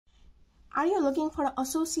Are you looking for an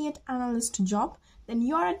associate analyst job? Then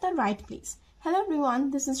you are at the right place. Hello everyone,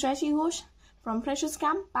 this is Rashi Ghosh from Freshers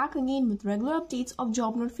Camp, back again with regular updates of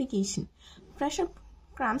job notification. Fresher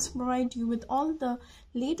Camps provide you with all the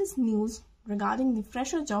latest news regarding the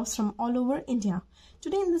fresher jobs from all over India.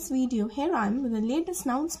 Today in this video, here I am with the latest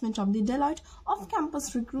announcement of the Deloitte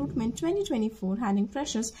Off-Campus Recruitment 2024 hiring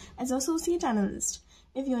freshers as associate analyst.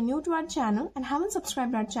 If you are new to our channel and haven't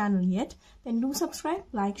subscribed our channel yet, then do subscribe,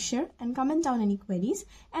 like, share and comment down any queries,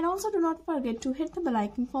 and also do not forget to hit the bell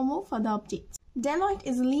icon for more further updates. Deloitte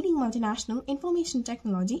is a leading multinational information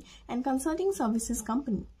technology and consulting services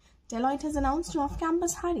company. Deloitte has announced an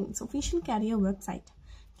off-campus hiring's official career website.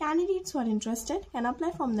 Candidates who are interested can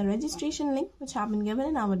apply from the registration link which have been given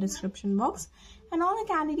in our description box, and all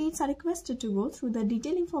the candidates are requested to go through the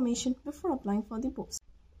detailed information before applying for the post.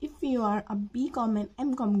 If you are a BCom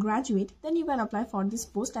and MCom graduate, then you can apply for this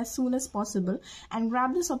post as soon as possible and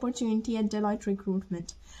grab this opportunity at Deloitte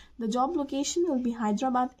Recruitment. The job location will be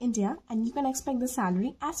Hyderabad, India, and you can expect the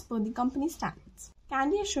salary as per the company standards.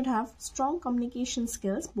 Candidates should have strong communication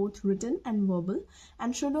skills, both written and verbal,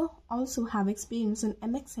 and should also have experience in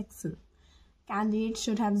MS Excel. Candidates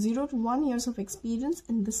should have 0 to 1 years of experience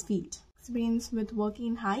in this field, experience with working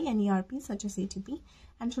in high-end ERP such as ATP,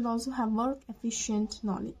 and should also have work-efficient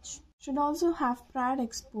knowledge. Should also have prior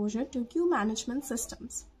exposure to queue management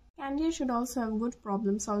systems. Candidates should also have good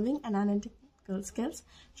problem-solving and analytical skills.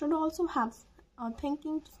 Should also have a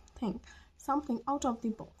thinking to think something out of the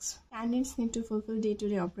box. Candidates need to fulfill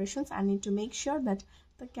day-to-day operations and need to make sure that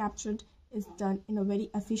the captured is done in a very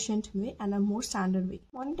efficient way and a more standard way.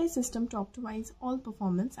 Monitor system to optimize all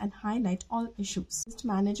performance and highlight all issues. Just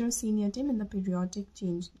manage your senior team in the periodic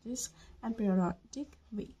changes and periodic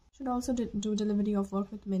way. Should also do delivery of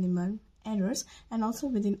work with minimal errors and also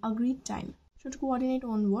within agreed time. Should coordinate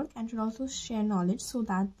own work and should also share knowledge so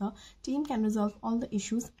that the team can resolve all the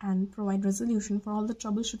issues and provide resolution for all the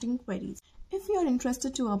troubleshooting queries. If you are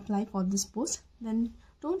interested to apply for this post, then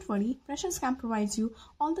don't worry, Freshers Camp provides you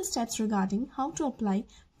all the steps regarding how to apply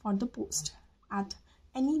for the post at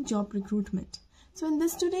any job recruitment. So in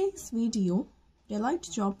this today's video,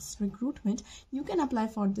 Deloitte Jobs Recruitment, you can apply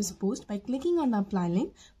for this post by clicking on the apply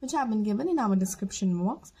link which have been given in our description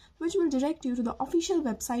box, which will direct you to the official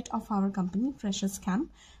website of our company, Freshers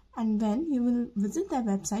Camp. And when you will visit their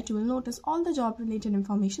website, you will notice all the job related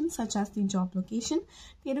information such as the job location,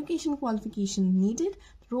 the education qualification needed,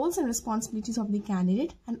 the roles and responsibilities of the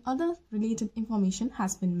candidate, and other related information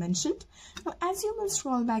has been mentioned. Now as you will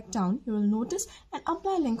scroll back down, you will notice an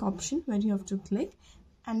apply link option where you have to click,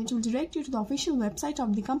 and it will direct you to the official website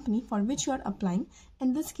of the company for which you are applying.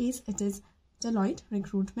 In this case, it is Deloitte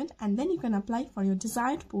Recruitment, and then you can apply for your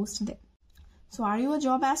desired post there. So are you a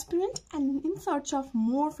job aspirant and in search of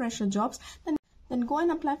more fresher jobs? Then go and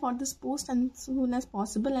apply for this post as soon as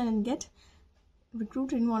possible and get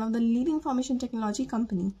recruited in one of the leading information technology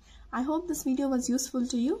company. I hope this video was useful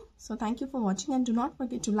to you. So thank you for watching, and do not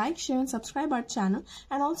forget to like, share and subscribe our channel,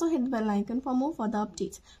 and also hit the bell icon for more further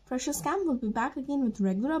updates. Freshers Camp will be back again with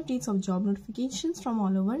regular updates of job notifications from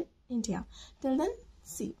all over India. Till then,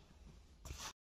 see you.